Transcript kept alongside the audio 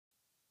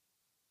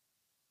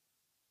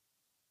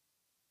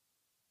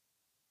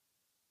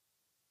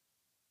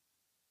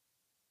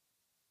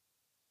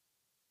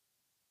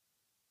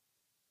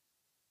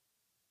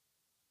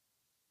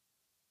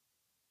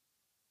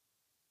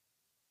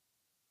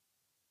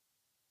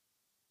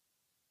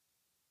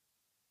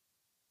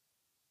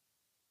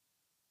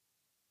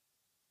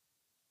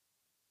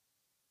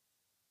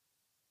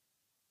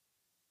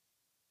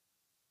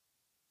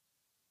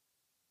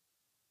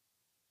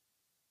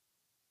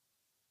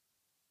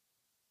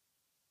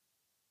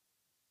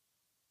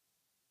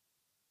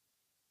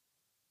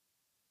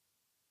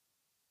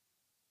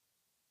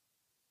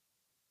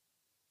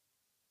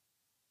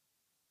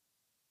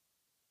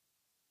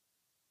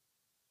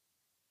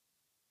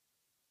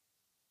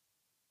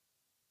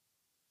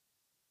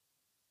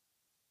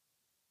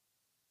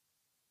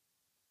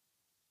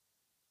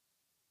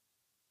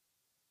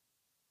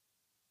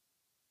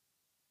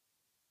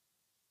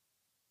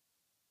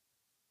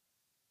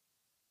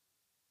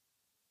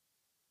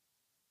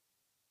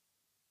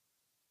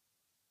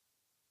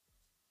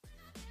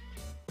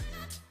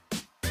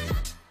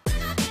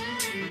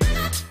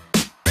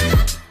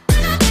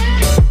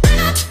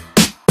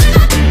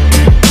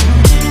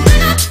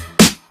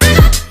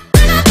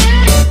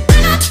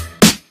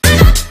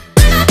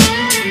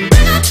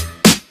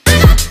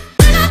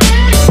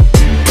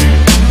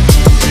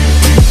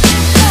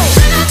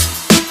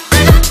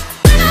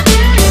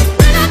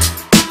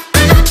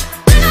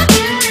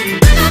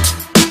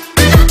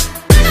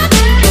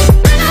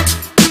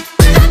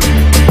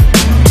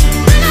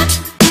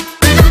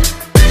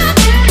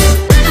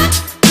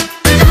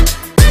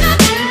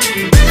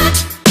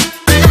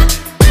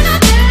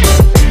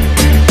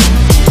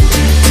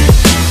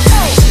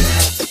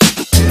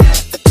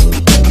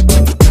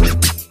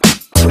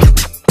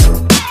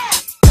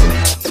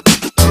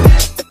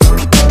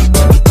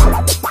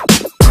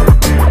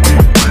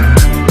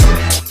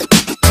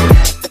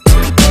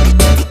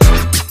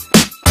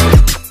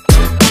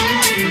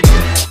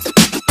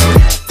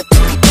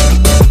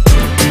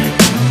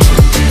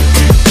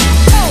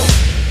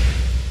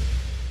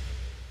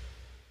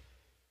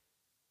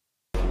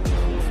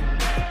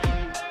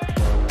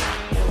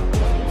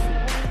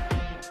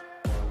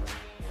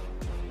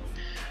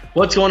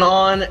What's going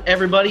on,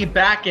 everybody?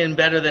 Back and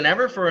better than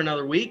ever for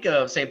another week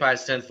of St.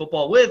 Pius X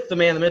football with the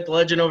man, the myth, the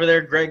legend over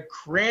there, Koch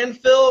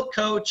Cranfill.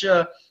 Coach,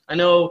 I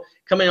know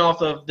coming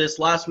off of this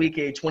last week,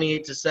 a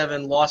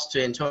 28-7 loss to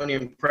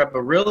Antonian Prep,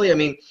 but really, I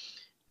mean,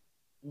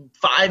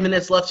 5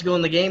 minutes left to go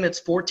in the game. It's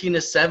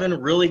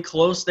 14-7, really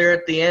close there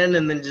at the end,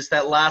 and then just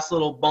that last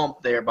little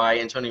bump there by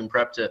Antonian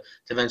Prep to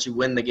eventually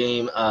win the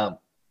game.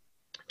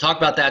 Talk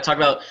about that. Talk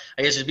about,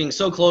 I guess, just being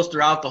so close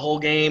throughout the whole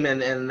game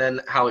and then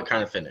how it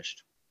kind of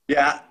finished.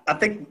 Yeah, I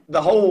think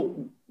the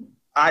whole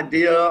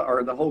idea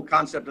or the whole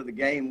concept of the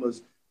game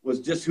was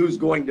just who's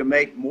going to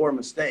make more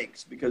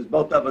mistakes, because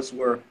both of us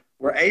were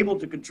able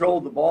to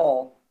control the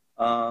ball.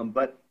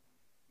 But,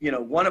 you know,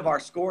 one of our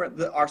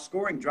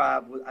scoring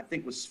drive, I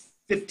think, was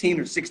 15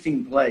 or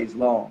 16 plays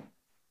long.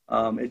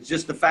 It's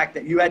just the fact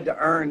that you had to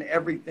earn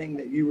everything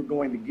that you were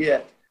going to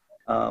get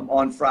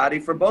on Friday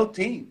for both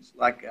teams.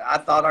 Like, I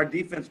thought our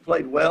defense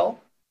played well.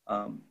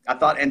 I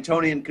thought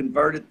Antonian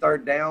converted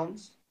third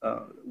downs,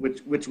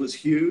 which was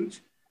huge,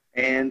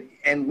 and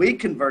we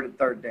converted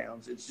third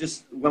downs. It's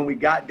just when we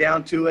got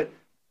down to it,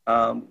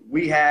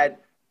 we had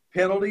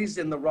penalties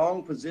in the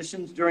wrong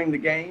positions during the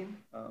game,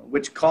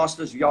 which cost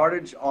us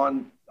yardage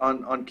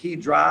on key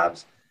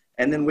drives.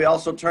 And then we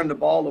also turned the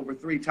ball over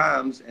 3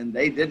 times, and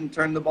they didn't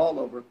turn the ball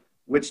over,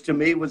 which to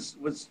me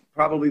was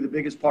probably the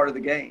biggest part of the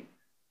game.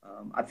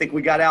 I think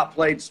we got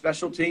outplayed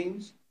special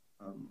teams.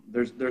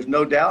 There's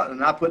no doubt,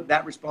 and I put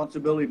that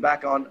responsibility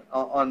back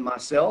on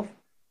myself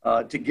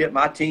to get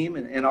my team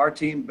and our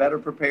team better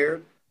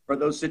prepared for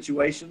those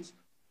situations.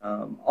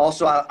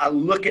 Also, I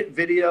look at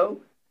video,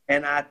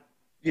 and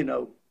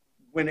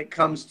when it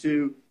comes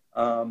to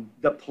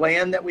the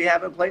plan that we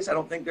have in place, I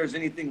don't think there's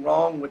anything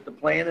wrong with the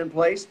plan in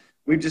place.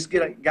 We've just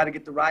got to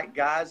get the right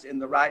guys in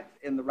the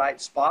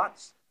right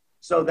spots,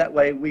 so that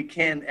way we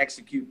can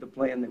execute the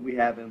plan that we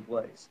have in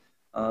place.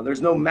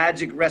 There's no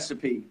magic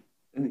recipe,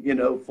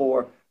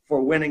 for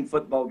winning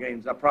football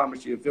games. I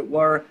promise you, if it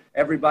were,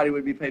 everybody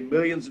would be paid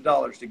millions of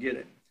dollars to get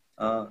it.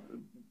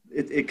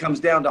 It comes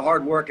down to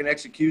hard work and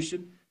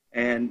execution.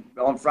 And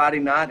on Friday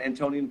night,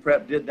 Antonian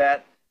Prep did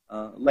that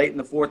late in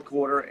the fourth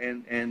quarter,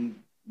 and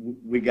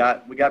we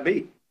got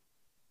beat.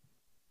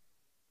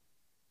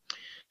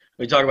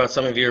 We talk about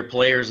some of your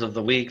players of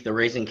the week. The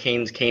Raising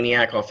Cane's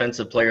Caniac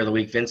Offensive Player of the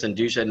Week, Vincent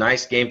Dusha.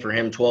 Nice game for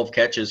him, 12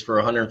 catches for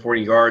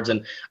 140 yards.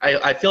 And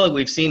I feel like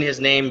we've seen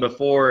his name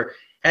before.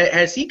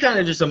 Has he kind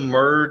of just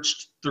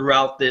emerged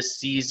throughout this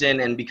season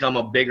and become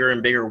a bigger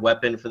and bigger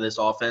weapon for this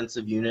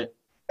offensive unit?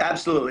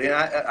 Absolutely. And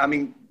I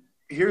mean,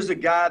 here's a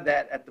guy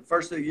that at the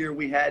first of the year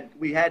we had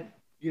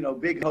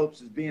big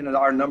hopes as being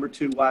our number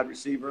 2 wide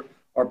receiver,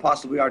 or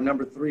possibly our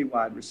number 3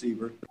 wide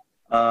receiver.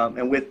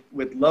 And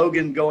with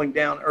Logan going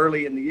down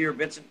early in the year,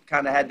 Vincent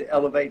kind of had to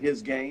elevate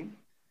his game.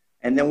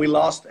 And then we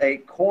lost a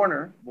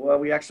corner. Well,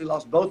 we actually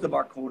lost both of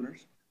our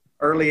corners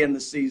early in the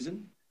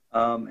season.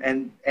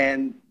 And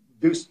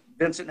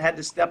Vincent had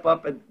to step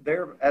up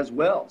there as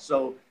well.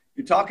 So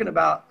you're talking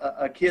about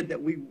a kid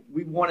that we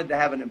wanted to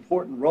have an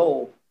important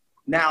role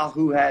now,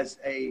 who has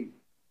a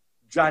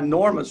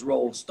ginormous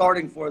role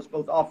starting for us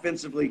both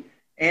offensively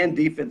and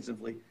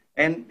defensively.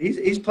 And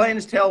he's playing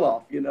his tail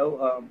off,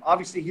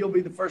 Obviously, he'll be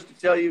the first to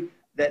tell you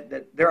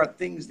that there are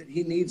things that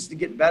he needs to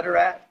get better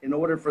at in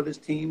order for this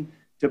team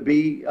to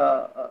be,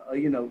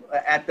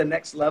 at the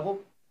next level.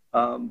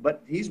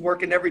 But he's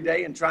working every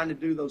day and trying to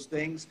do those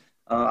things.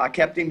 I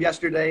kept him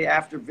yesterday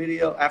after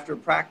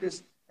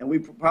practice, and we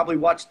probably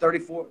watched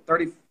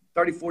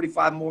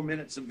 45 more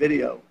minutes of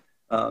video,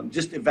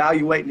 just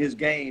evaluating his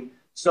game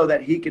so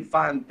that he could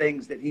find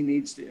things that he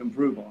needs to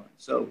improve on.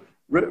 So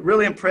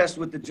really impressed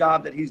with the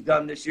job that he's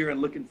done this year, and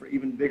looking for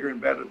even bigger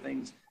and better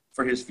things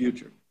for his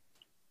future.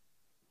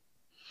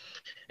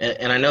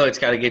 And I know it's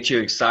got to get you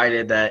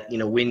excited that,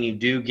 when you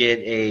do get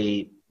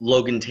a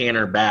Logan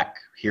Tanner back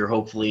here,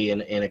 hopefully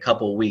in a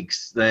couple of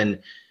weeks, then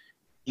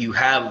you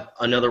have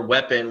another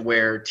weapon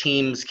where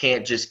teams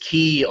can't just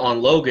key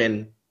on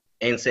Logan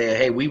and say,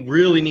 hey, we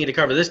really need to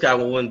cover this guy.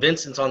 Well, when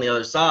Vincent's on the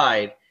other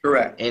side.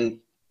 Correct. And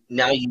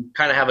now you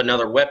kind of have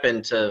another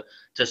weapon to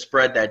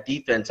spread that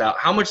defense out.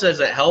 How much does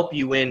that help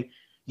you when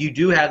you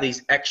do have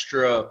these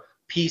extra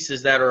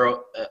pieces that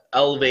are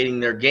elevating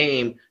their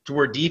game to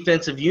where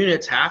defensive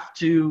units have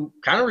to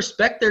kind of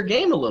respect their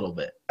game a little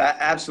bit?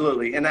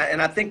 Absolutely. And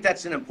I think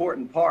that's an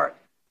important part.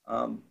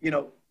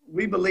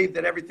 We believe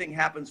that everything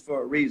happens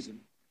for a reason.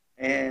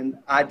 And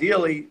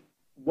ideally,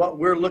 what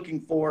we're looking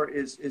for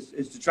is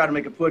to try to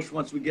make a push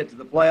once we get to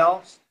the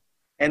playoffs.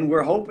 And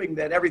we're hoping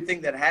that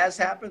everything that has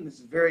happened, this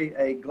is very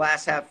a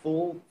glass half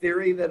full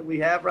theory that we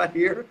have right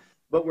here,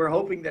 but we're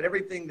hoping that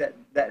everything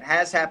that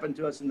has happened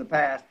to us in the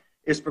past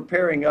is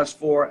preparing us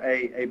for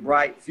a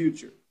bright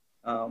future.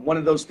 One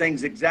of those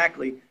things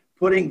exactly,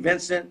 putting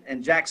Vincent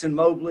and Jackson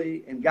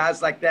Mobley and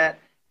guys like that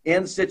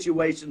in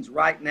situations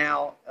right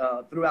now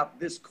throughout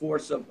this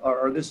course of,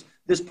 or this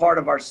part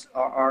of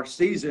our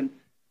season.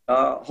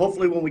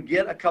 Hopefully when we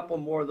get a couple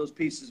more of those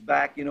pieces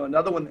back,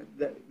 another one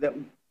that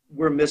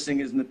we're missing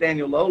is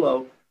Nathaniel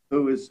Lolo,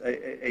 who is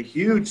a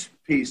huge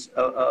piece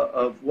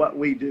of what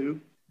we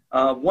do.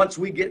 Once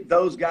we get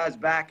those guys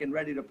back and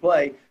ready to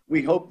play,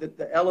 we hope that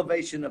the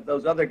elevation of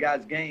those other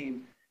guys'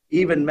 game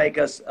even make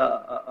us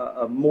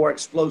a more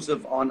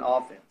explosive on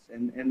offense.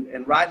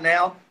 And right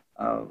now,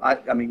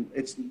 I mean,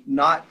 it's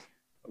not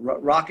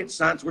rocket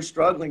science. We're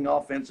struggling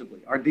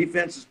offensively. Our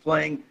defense is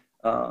playing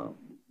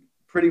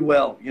pretty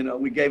well. You know,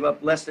 we gave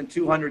up less than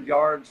 200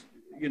 yards,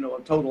 you know,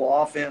 of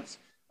total offense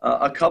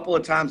a couple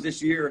of times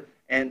this year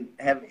and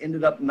have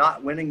ended up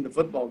not winning the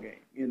football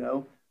game, you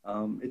know.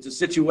 It's a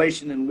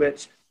situation in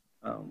which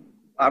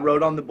I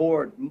wrote on the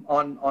board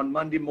on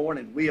Monday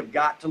morning, we have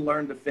got to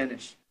learn to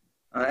finish.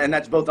 And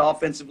that's both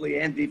offensively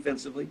and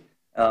defensively.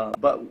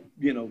 But,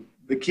 you know,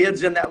 the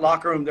kids in that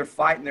locker room, they're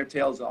fighting their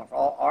tails off.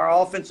 Our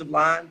offensive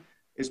line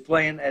is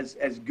playing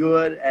as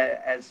good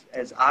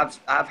as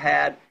I've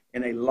had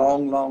in a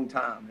long, long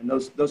time. And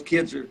those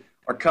kids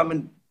are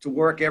coming to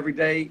work every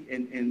day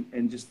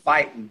and just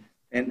fighting.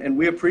 And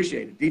we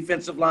appreciate it.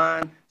 Defensive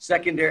line,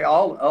 secondary,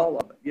 all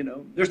of it. You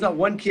know, there's not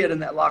one kid in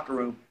that locker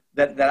room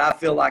that I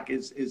feel like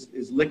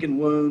is licking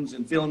wounds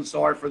and feeling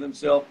sorry for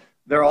themselves.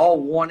 They're all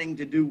wanting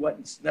to do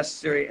what's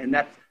necessary, and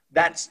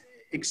that's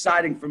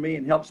exciting for me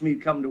and helps me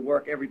come to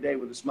work every day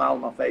with a smile on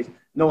my face,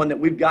 knowing that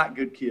we've got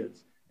good kids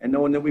and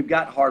knowing that we've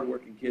got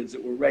hardworking kids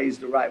that were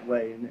raised the right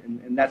way,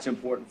 and that's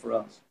important for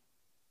us.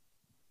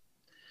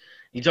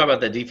 You talk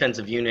about the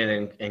defensive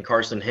unit and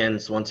Carson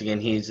Hens. Once again,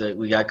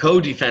 we got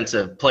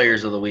co-defensive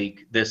players of the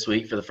week this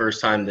week for the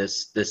first time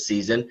this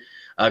season.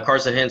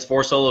 Carson Hens,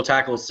 4 solo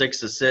tackles,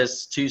 6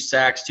 assists, 2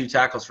 sacks, 2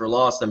 tackles for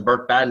loss. Then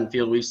Burke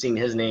Badenfield, we've seen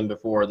his name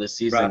before this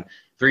season. Right.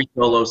 3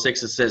 solo,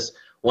 6 assists,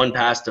 1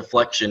 pass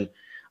deflection.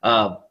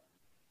 You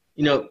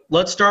know,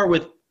 let's start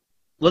with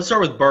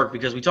Burke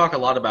because we talk a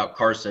lot about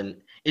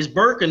Carson. Is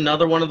Burke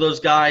another one of those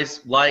guys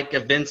like a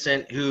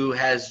Vincent who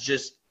has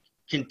just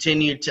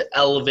continued to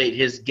elevate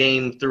his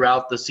game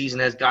throughout the season,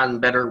 has gotten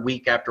better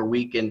week after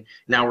week, and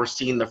now we're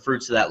seeing the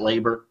fruits of that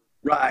labor?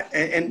 Right,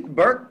 and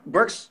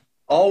Burke's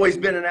always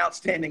been an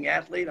outstanding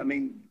athlete. I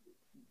mean,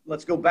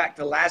 let's go back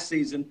to last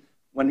season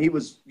when he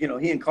was, you know,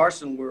 he and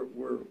Carson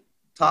were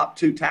top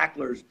 2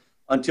 tacklers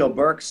until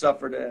Burke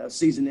suffered a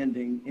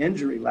season-ending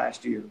injury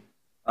last year.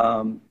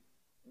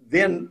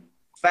 Then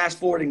fast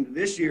forwarding to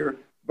this year,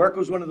 Burke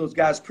was one of those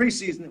guys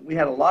preseason that we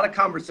had a lot of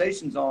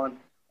conversations on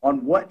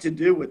what to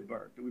do with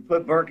Burke. Do we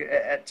put Burke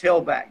at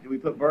tailback? Do we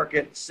put Burke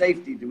at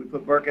safety? Do we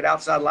put Burke at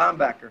outside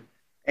linebacker?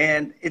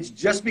 And it's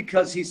just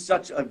because he's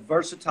such a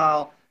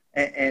versatile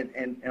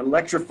and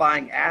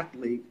electrifying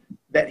athlete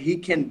that he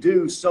can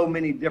do so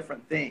many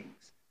different things.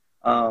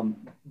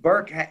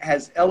 Burke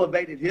has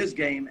elevated his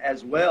game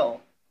as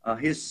well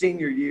his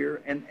senior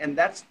year, and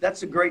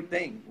that's a great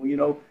thing. You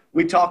know,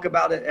 we talk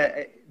about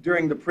it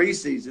during the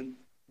preseason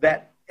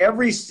that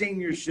every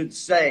senior should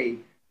say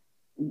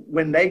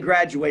when they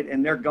graduate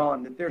and they're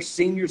gone that their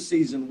senior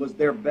season was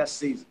their best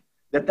season,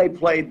 that they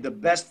played the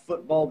best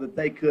football that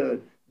they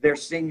could their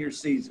senior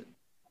season.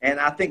 And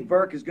I think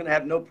Burke is going to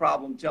have no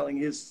problem telling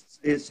his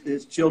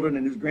children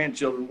and his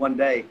grandchildren one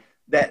day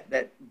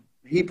that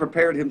he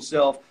prepared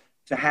himself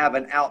to have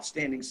an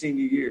outstanding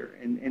senior year.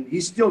 And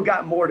he's still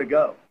got more to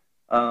go.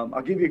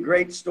 I'll give you a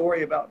great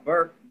story about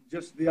Burke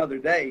just the other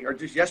day, or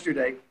just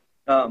yesterday.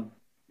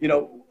 You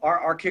know,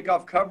 our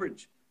kickoff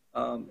coverage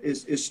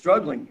is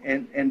struggling.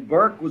 And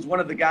Burke was one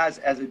of the guys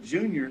as a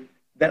junior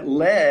that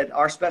led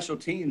our special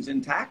teams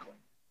in tackling.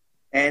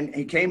 And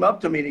he came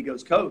up to me and he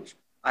goes, "Coach,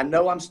 I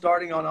know I'm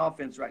starting on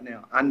offense right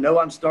now. I know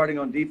I'm starting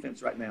on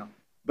defense right now.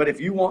 But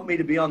if you want me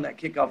to be on that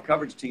kickoff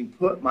coverage team,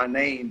 put my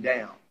name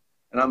down."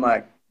 And I'm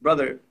like,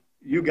 "Brother,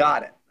 you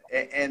got it."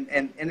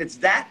 And it's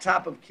that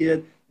type of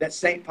kid that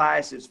St.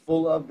 Pius is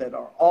full of, that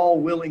are all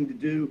willing to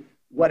do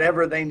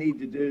whatever they need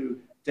to do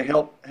to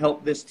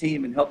help this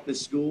team and help this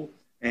school.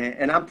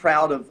 And I'm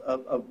proud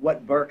of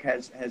what Burke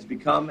has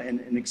become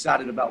and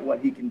excited about what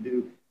he can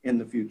do in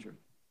the future.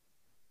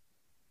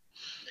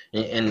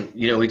 And,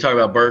 you know, we talk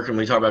about Burke and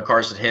we talk about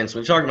Carson Hens.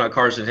 We've talked about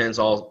Carson Hens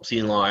all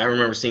season long. I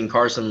remember seeing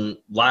Carson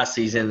last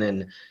season,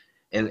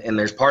 and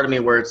there's part of me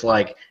where it's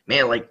like,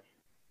 man, like,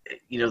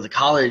 you know, the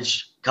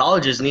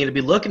colleges need to be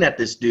looking at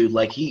this dude.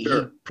 Like, he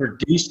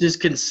produced this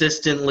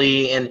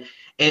consistently.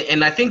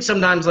 And I think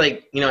sometimes,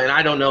 like, you know, and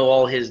I don't know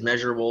all his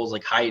measurables,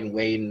 like height and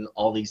weight and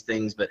all these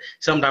things, but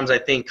sometimes I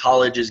think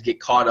colleges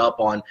get caught up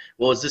on,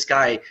 well, is this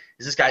guy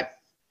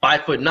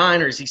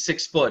 5'9" or is he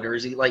 6 foot, or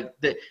is he like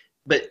that?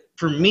 But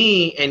for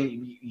me,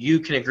 and you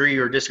can agree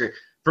or disagree,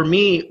 for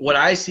me, what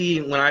I see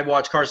when I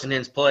watch Carson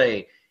Hens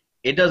play,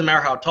 it doesn't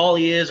matter how tall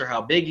he is or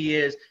how big he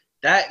is.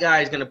 That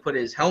guy is going to put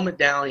his helmet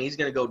down, and he's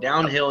going to go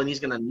downhill, and he's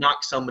going to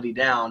knock somebody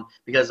down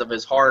because of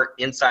his heart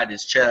inside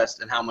his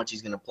chest and how much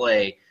he's going to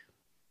play.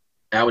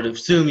 I would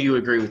assume you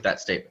agree with that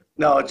statement.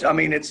 No, it's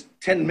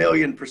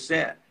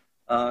 10,000,000%.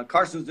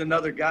 Carson's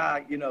another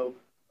guy, you know.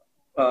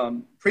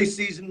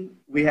 Preseason,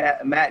 we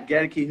had Matt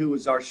Gedeke, who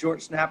was our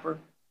short snapper,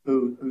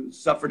 who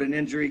suffered an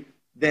injury.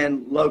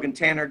 Then Logan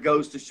Tanner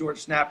goes to short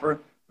snapper,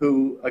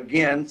 who,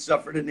 again,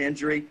 suffered an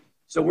injury.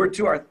 So we're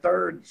to our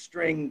 3rd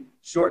string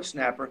short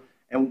snapper,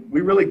 and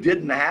we really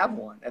didn't have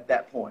one at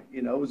that point.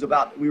 You know, it was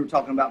about – we were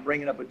talking about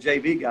bringing up a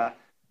JV guy,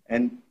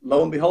 And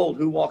lo and behold,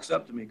 who walks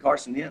up to me?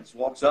 Carson Hentz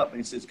walks up and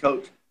he says,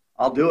 Coach,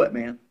 I'll do it,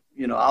 man.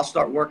 I'll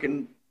start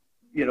working,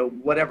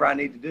 whatever I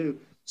need to do.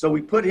 So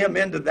we put him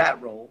into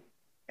that role.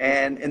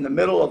 And in the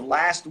middle of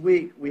last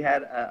week, we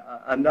had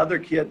another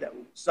kid that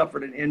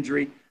suffered an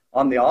injury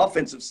on the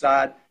offensive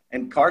side.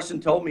 And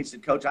Carson told me, he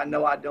said, Coach, I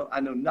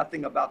know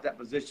nothing about that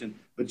position,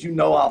 but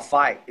I'll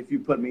fight if you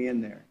put me in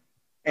there.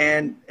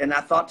 And I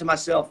thought to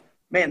myself,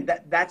 man,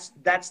 that's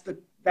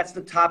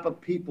the type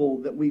of people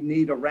that we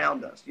need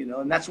around us,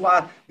 and that's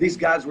why these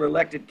guys were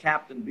elected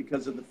captain,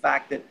 because of the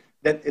fact that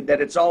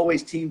it's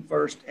always team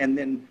first and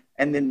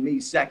then me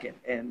second.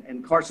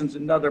 And Carson's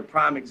another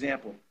prime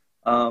example.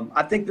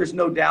 I think there's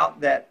no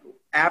doubt that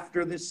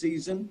after this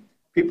season,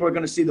 people are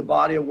going to see the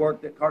body of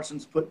work that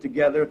Carson's put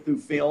together through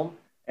film,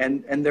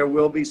 and there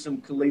will be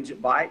some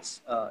collegiate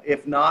bites.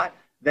 If not,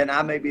 then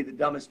I may be the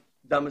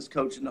dumbest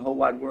coach in the whole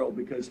wide world,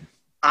 because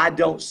I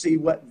don't see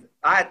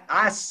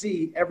I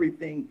see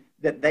everything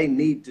that they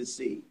need to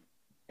see.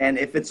 And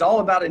if it's all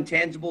about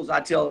intangibles,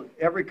 I tell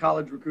every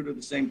college recruiter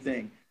the same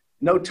thing.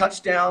 No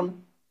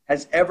touchdown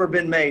has ever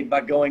been made by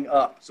going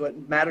up. So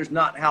it matters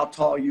not how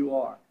tall you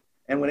are.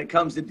 And when it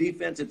comes to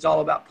defense, it's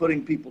all about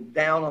putting people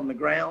down on the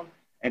ground.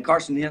 And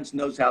Carson Hentz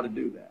knows how to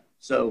do that.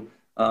 So,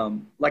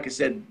 like I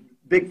said,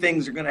 big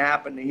things are going to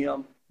happen to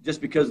him just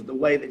because of the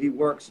way that he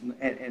works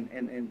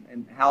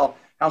and how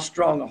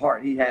strong a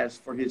heart he has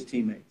for his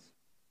teammates.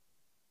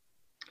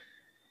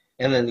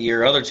 And then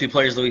your other two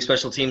players of the week,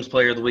 special teams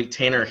player of the week,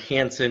 Tanner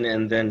Hansen,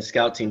 and then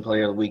scout team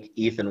player of the week,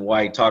 Ethan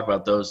White. Talk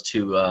about those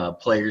two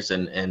players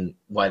and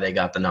why they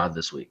got the nod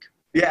this week.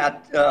 Yeah,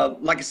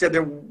 like I said,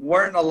 there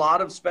weren't a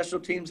lot of special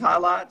teams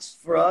highlights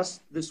for us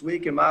this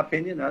week, in my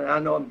opinion. I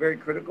know I'm very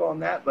critical on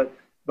that, but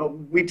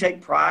we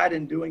take pride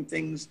in doing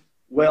things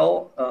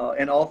well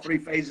in all three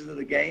phases of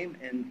the game.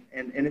 And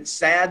it's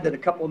sad that a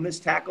couple of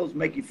missed tackles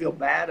make you feel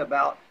bad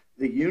about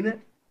the unit,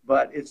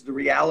 but it's the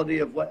reality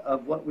of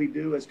what we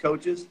do as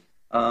coaches.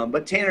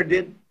 But Tanner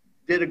did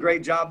a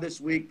great job this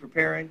week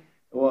preparing.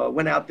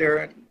 Went out there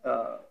and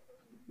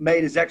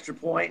made his extra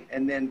point,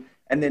 and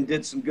then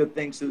did some good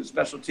things to the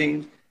special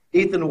teams.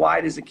 Ethan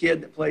White is a kid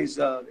that plays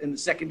in the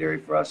secondary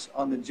for us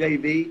on the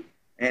JV,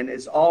 and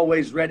is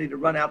always ready to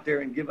run out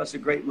there and give us a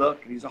great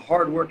look. And he's a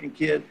hard-working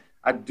kid.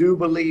 I do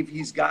believe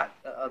he's got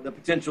the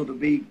potential to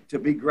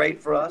be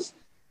great for us,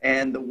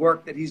 and the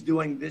work that he's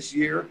doing this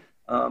year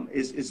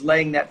is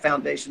laying that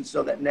foundation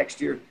so that next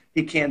year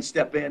he can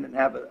step in and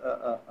have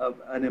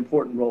an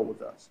important role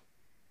with us.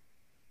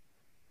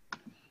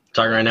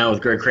 Talking right now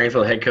with Greg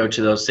Cranfill, head coach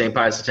of those St.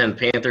 Pius X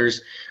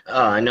Panthers.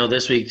 I know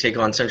this week take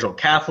on Central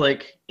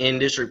Catholic in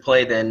district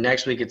play. Then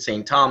next week it's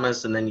St.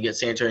 Thomas, and then you get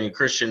San Antonio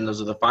Christian.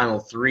 Those are the final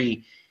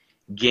three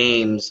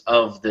games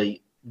of the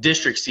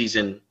district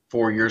season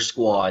for your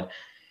squad.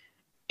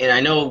 And I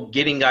know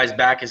getting guys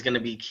back is going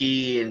to be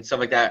key and stuff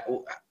like that.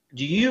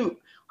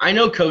 I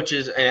know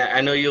coaches, and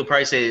I know you'll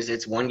probably say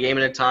it's one game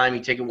at a time.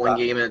 You take it one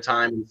game at a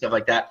time and stuff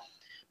like that.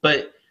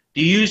 But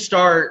do you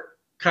start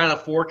kind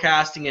of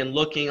forecasting and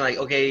looking like,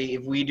 okay,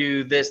 if we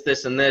do this,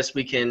 this, and this,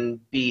 we can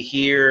be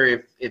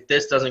here if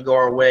this doesn't go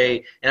our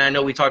way? And I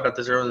know we talked about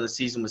this earlier in the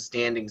season with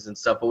standings and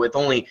stuff, but with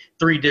only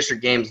 3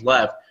 district games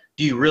left,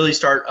 do you really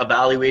start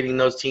evaluating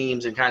those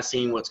teams and kind of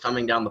seeing what's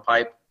coming down the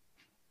pipe?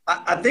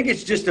 I think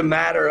it's just a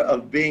matter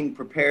of being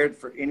prepared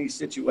for any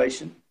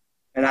situation.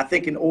 And I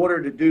think in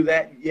order to do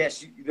that,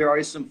 yes, there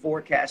is some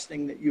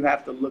forecasting that you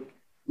have to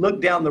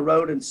look down the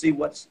road and see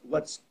what's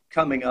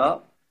coming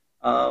up.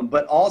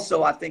 But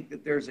also, I think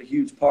that there's a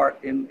huge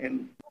part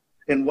in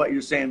what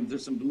you're saying.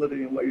 There's some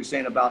validity in what you're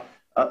saying about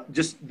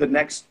just the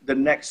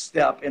next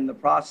step in the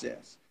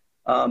process.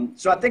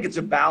 So I think it's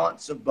a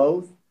balance of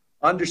both,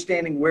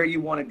 understanding where you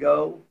want to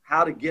go,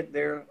 how to get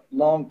there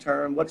long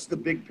term, what's the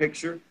big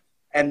picture,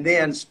 and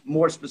then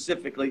more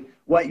specifically,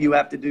 what you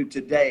have to do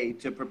today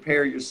to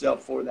prepare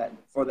yourself for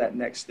that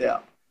next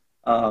step.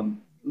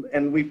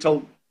 And we've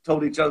told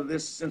each other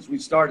this since we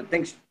started.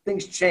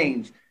 Things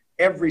change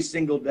every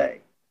single day.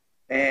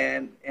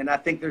 And I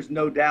think there's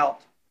no doubt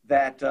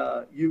that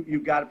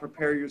you've got to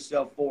prepare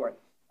yourself for it.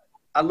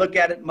 I look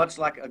at it much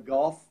like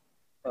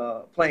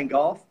playing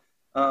golf.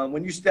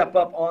 When you step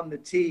up on the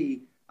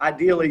tee,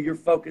 ideally your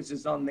focus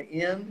is on the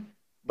end,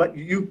 but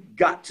you've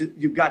got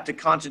to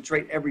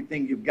concentrate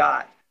everything you've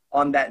got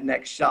on that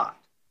next shot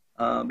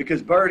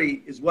because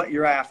birdie is what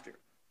you're after.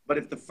 But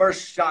if the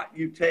first shot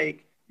you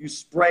take, you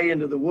spray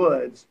into the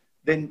woods,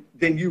 then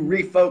you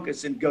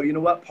refocus and go, you know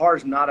what,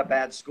 par's not a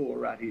bad score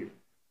right here.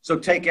 So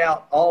take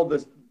out all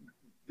the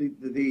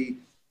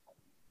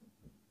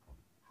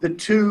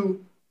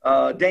two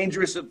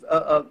dangerous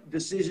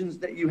decisions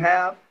that you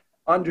have,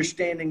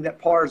 understanding that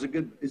par is a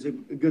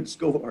good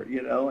score,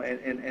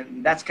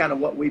 and that's kind of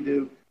what we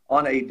do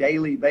on a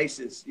daily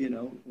basis,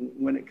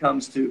 when it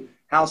comes to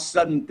how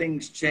sudden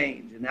things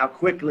change and how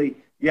quickly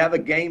you have a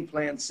game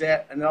plan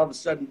set and then all of a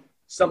sudden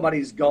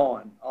somebody's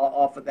gone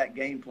off of that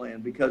game plan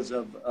because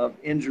of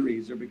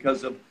injuries or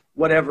because of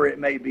whatever it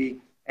may be.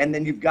 And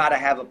then you've got to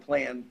have a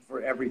plan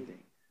for everything.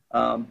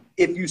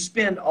 If you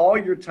spend all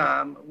your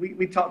time,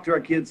 we talk to our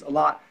kids a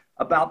lot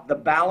about the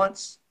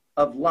balance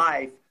of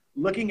life,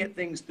 looking at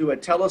things through a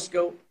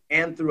telescope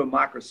and through a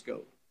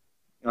microscope.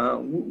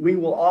 We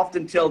will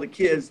often tell the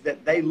kids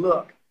that they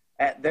look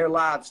at their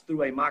lives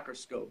through a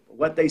microscope,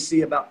 what they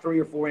see about 3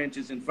 or 4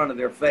 inches in front of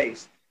their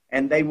face.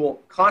 And they will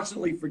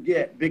constantly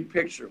forget big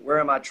picture. Where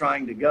am I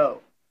trying to go?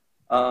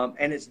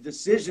 And it's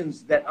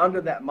decisions that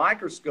under that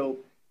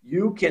microscope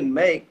you can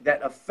make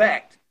that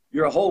affect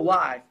your whole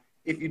life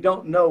if you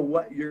don't know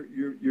what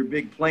your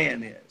big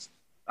plan is.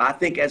 I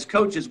think as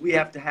coaches, we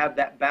have to have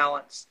that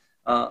balance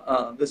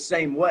the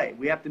same way.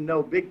 We have to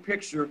know big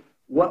picture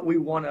what we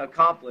want to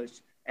accomplish,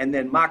 and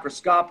then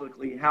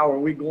microscopically, how are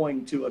we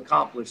going to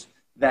accomplish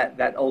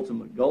that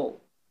ultimate goal?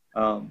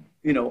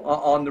 You know,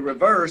 on the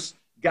reverse,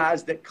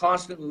 guys that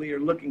constantly are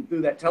looking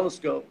through that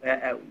telescope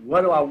at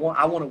what do I want?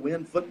 I want to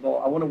win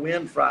football. I want to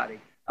win Friday.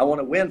 I want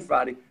to win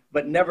Friday,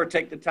 but never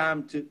take the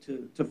time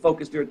to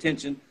focus their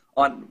attention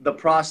on the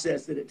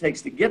process that it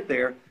takes to get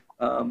there.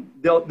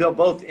 They'll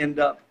both end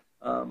up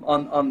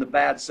on the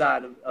bad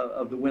side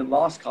of the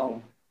win-loss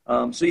column.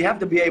 So you have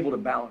to be able to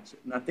balance it.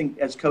 And I think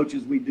as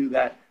coaches, we do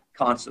that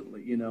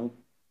constantly, you know.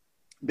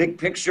 Big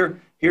picture,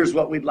 here's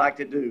what we'd like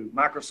to do.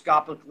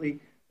 Microscopically,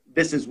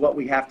 this is what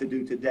we have to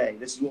do today.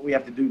 This is what we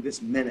have to do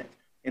this minute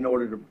in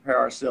order to prepare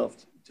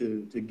ourselves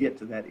to get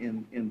to that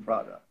end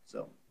product.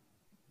 So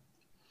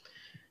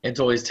it's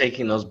always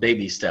taking those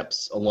baby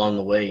steps along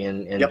the way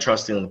and Yep.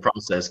 trusting the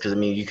process. Because, I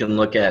mean, you can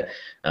look at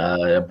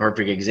a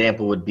perfect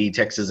example would be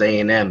Texas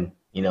A&M.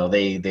 You know,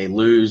 they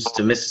lose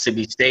to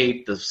Mississippi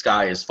State. The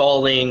sky is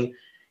falling.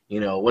 You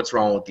know, what's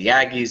wrong with the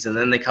Aggies? And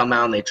then they come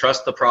out and they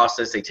trust the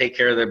process. They take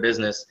care of their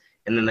business.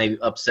 And then they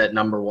upset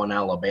 #1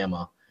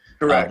 Alabama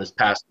this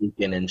past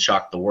weekend and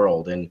shocked the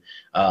world. And,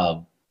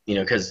 you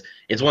know, because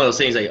it's one of those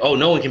things like, oh,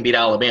 no one can beat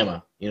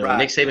Alabama. You know, Right.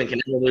 Nick Saban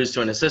can never lose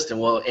to an assistant.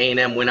 Well,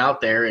 A&M went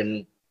out there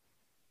and,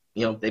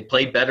 you know, they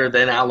played better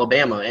than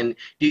Alabama. And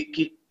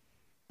do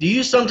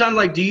you sometimes,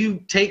 like, do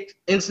you take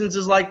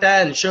instances like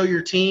that and show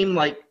your team,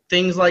 like,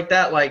 things like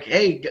that? Like,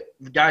 hey,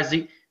 guys,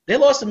 they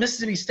lost to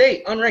Mississippi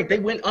State, unranked. They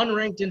went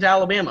unranked into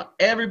Alabama.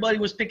 Everybody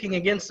was picking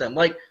against them.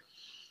 Like,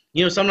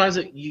 you know, sometimes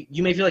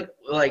you may feel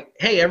like,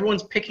 hey,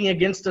 everyone's picking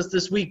against us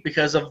this week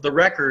because of the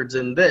records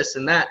and this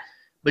and that.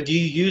 But do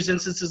you use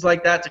instances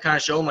like that to kind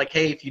of show them, like,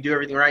 hey, if you do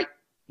everything right,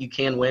 you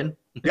can win?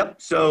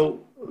 Yep. So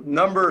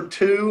number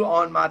 2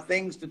 on my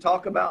things to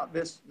talk about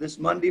this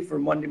Monday for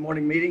Monday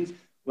morning meetings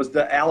was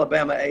the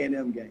Alabama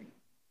A&M game.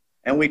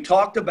 And we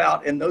talked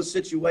about in those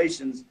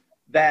situations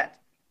that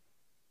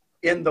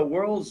in the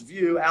world's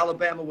view,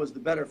 Alabama was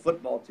the better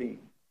football team.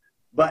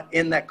 But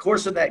in that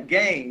course of that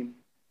game,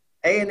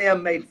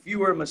 A&M made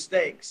fewer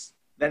mistakes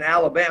than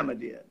Alabama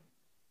did.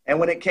 And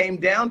when it came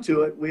down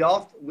to it, we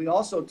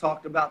also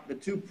talked about the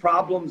 2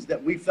 problems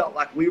that we felt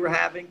like we were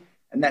having,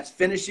 and that's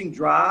finishing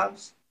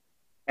drives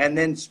and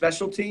then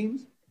special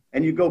teams.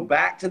 And you go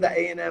back to the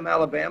A&M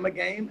Alabama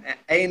game,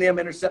 A&M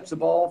intercepts the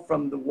ball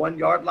from the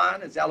 1-yard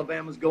line as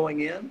Alabama's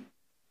going in.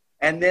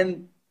 And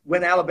then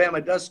when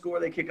Alabama does score,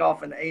 they kick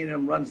off and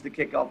A&M runs the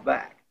kickoff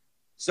back.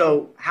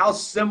 So how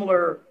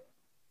similar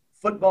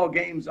football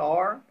games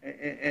are,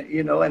 and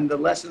you know, and the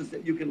lessons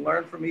that you can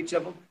learn from each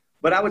of them.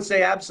 But I would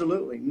say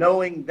absolutely,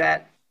 knowing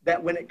that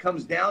when it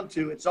comes down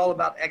to, it's all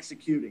about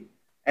executing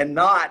and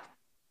not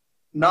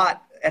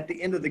at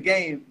the end of the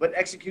game, but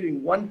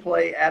executing one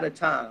play at a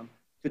time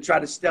to try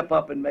to step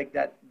up and make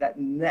that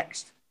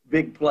next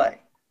big play.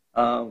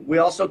 We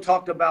also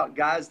talked about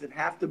guys that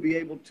have to be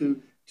able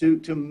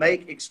to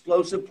make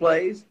explosive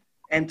plays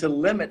and to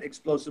limit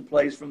explosive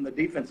plays from the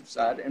defensive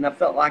side. And I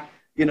felt like,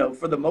 you know,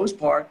 for the most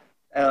part,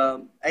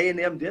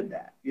 A&M did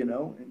that, you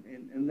know,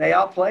 and they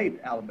outplayed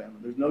Alabama.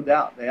 There's no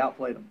doubt they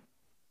outplayed them.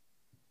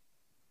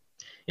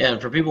 Yeah,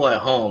 and for people at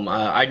home,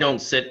 I don't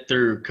sit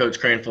through Coach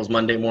Cranfill's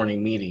Monday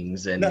morning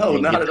meetings and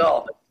Not at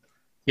all.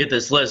 Get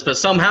this list, but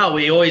somehow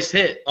we always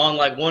hit on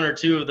like 1 or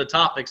 2 of the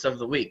topics of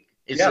the week.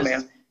 It's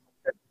man.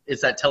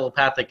 It's that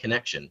telepathic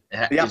connection.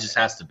 It just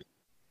has to be.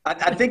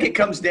 I think it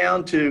comes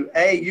down to,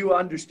 A, you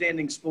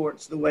understanding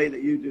sports the way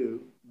that you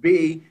do.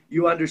 B,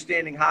 you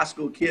understanding high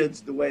school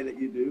kids the way that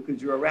you do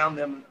because you're around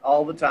them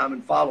all the time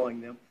and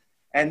following them.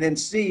 And then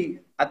C,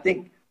 I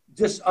think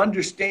just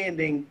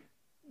understanding,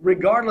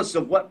 regardless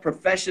of what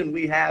profession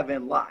we have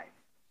in life,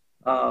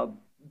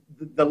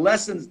 the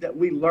lessons that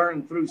we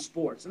learn through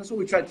sports. And that's what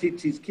we try to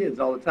teach these kids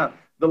all the time.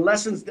 The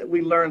lessons that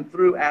we learn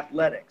through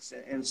athletics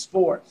and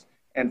sports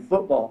and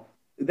football,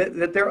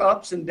 that they're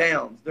ups and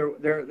downs,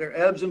 they're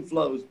ebbs and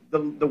flows.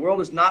 The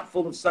world is not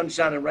full of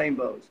sunshine and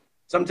rainbows.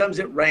 Sometimes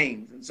it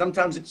rains and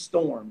sometimes it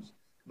storms.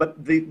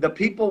 But the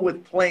people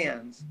with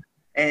plans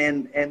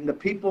and the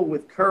people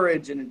with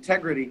courage and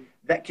integrity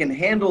that can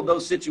handle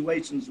those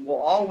situations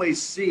will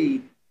always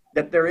see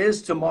that there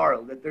is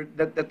tomorrow,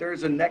 that there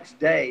is a next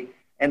day.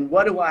 And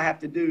what do I have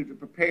to do to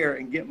prepare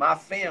and get my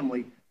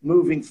family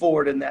moving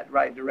forward in that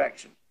right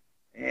direction?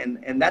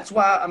 And that's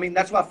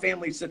why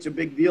family is such a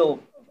big deal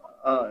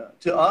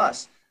to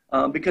us,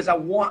 because I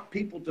want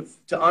people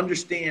to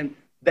understand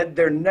that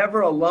they're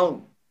never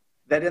alone,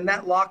 that in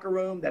that locker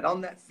room, that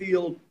on that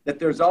field, that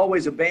there's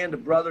always a band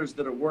of brothers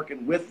that are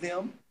working with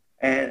them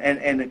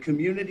and a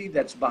community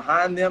that's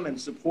behind them and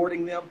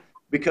supporting them,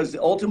 because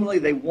ultimately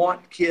they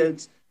want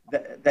kids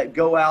that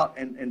go out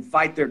and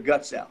fight their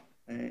guts out.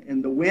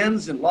 And the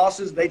wins and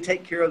losses, they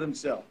take care of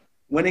themselves.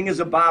 Winning is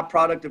a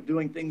byproduct of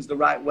doing things the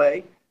right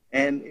way.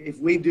 And if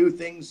we do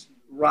things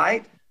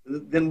right,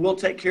 then we'll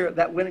take care of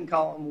that winning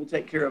column, will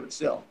take care of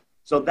itself.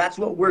 So that's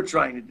what we're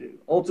trying to do.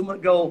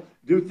 Ultimate goal,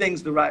 do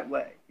things the right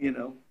way, you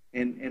know.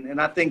 And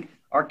I think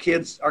our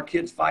kids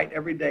fight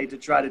every day to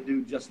try to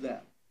do just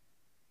that.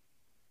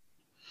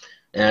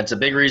 And it's a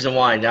big reason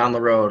why down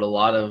the road, a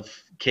lot of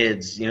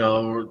kids, you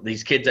know,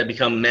 these kids that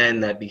become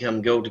men, that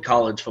go to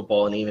college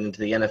football and even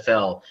into the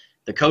NFL,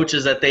 the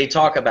coaches that they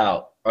talk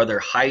about are their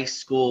high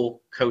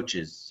school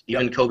coaches.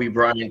 Even Yep. Kobe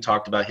Bryant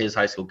talked about his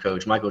high school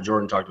coach. Michael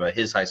Jordan talked about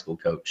his high school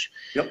coach.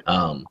 Yep.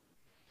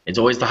 It's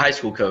always the high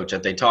school coach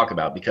that they talk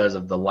about because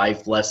of the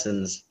life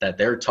lessons that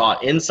they're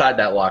taught inside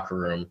that locker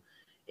room,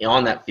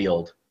 on that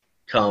field,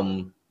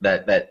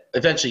 that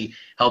eventually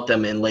help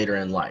them later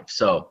in life.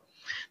 So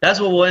that's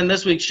what we'll end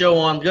this week's show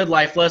on. Good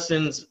life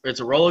lessons. It's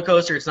a roller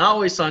coaster. It's not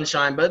always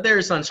sunshine, but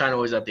there's sunshine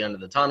always at the end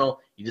of the tunnel.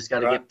 You just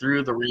got to get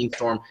through the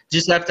rainstorm.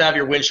 Just have to have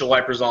your windshield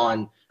wipers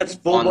on. That's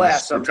full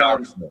blast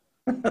sometimes.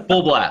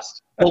 Full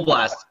blast. Full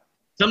blast.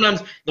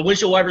 Sometimes the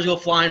windshield wipers go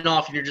flying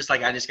off, and you're just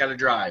like, I just got to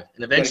drive.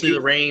 And eventually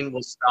the rain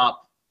will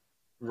stop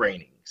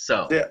raining.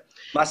 So yeah.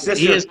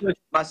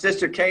 My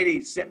sister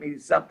Katie sent me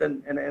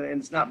something, and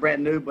it's not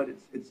brand new, but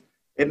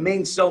it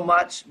means so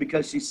much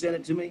because she sent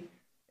it to me,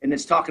 and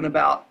it's talking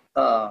about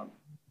a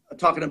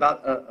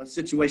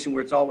situation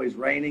where it's always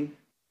raining,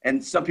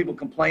 and some people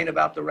complain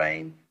about the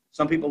rain.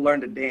 Some people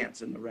learn to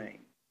dance in the rain,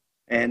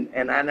 and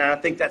I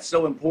think that's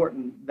so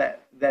important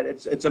that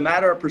it's a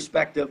matter of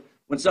perspective.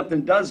 When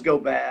something does go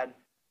bad,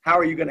 how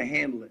are you going to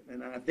handle it?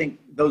 And I think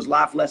those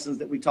life lessons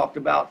that we talked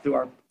about through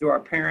our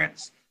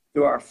parents,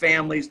 through our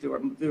families,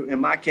 through in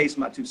my case,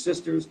 my two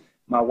sisters,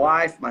 my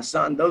wife, my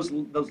son, those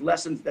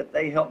lessons that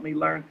they helped me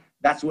learn,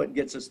 that's what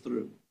gets us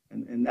through.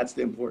 And that's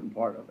the important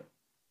part of it.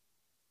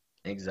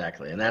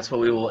 Exactly. And that's what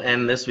we will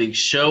end this week's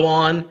show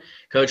on.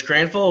 Coach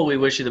Cranfill, we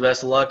wish you the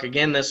best of luck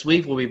again this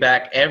week. We'll be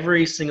back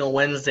every single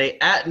Wednesday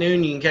at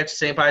noon. You can catch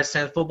St. Pius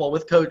X football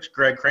with Coach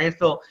Greg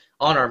Cranfill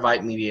on our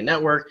VYPE Media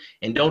Network.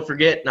 And don't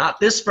forget,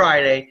 not this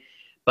Friday,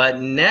 but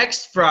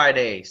next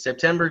Friday,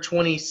 September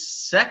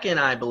 22nd,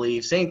 I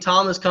believe, St.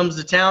 Thomas comes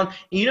to town.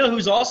 And you know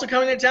who's also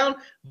coming to town?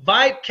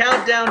 VYPE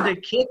Countdown to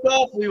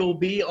Kickoff. We will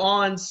be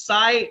on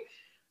site.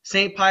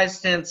 St.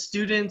 Pius X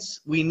students,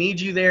 we need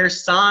you there.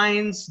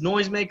 Signs,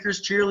 noisemakers,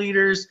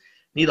 cheerleaders,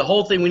 need the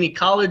whole thing. We need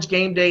college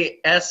game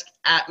day-esque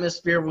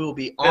atmosphere. We will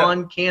be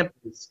on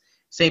campus,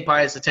 St.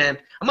 Pius X.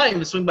 I might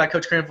even swing by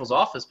Coach Cranfill's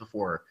office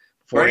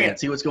beforehand,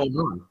 see what's going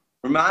on.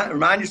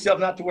 Remind yourself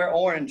not to wear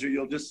orange, or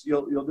you'll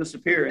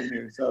disappear in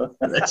here. So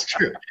that's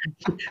true.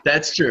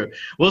 That's true.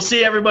 We'll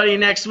see everybody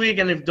next week,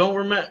 and if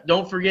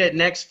don't forget,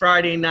 next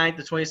Friday night,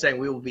 the 22nd,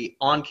 we will be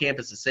on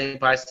campus at St.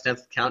 Pius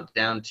X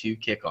Countdown to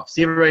Kickoff.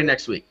 See everybody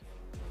next week.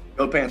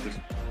 Go Panthers.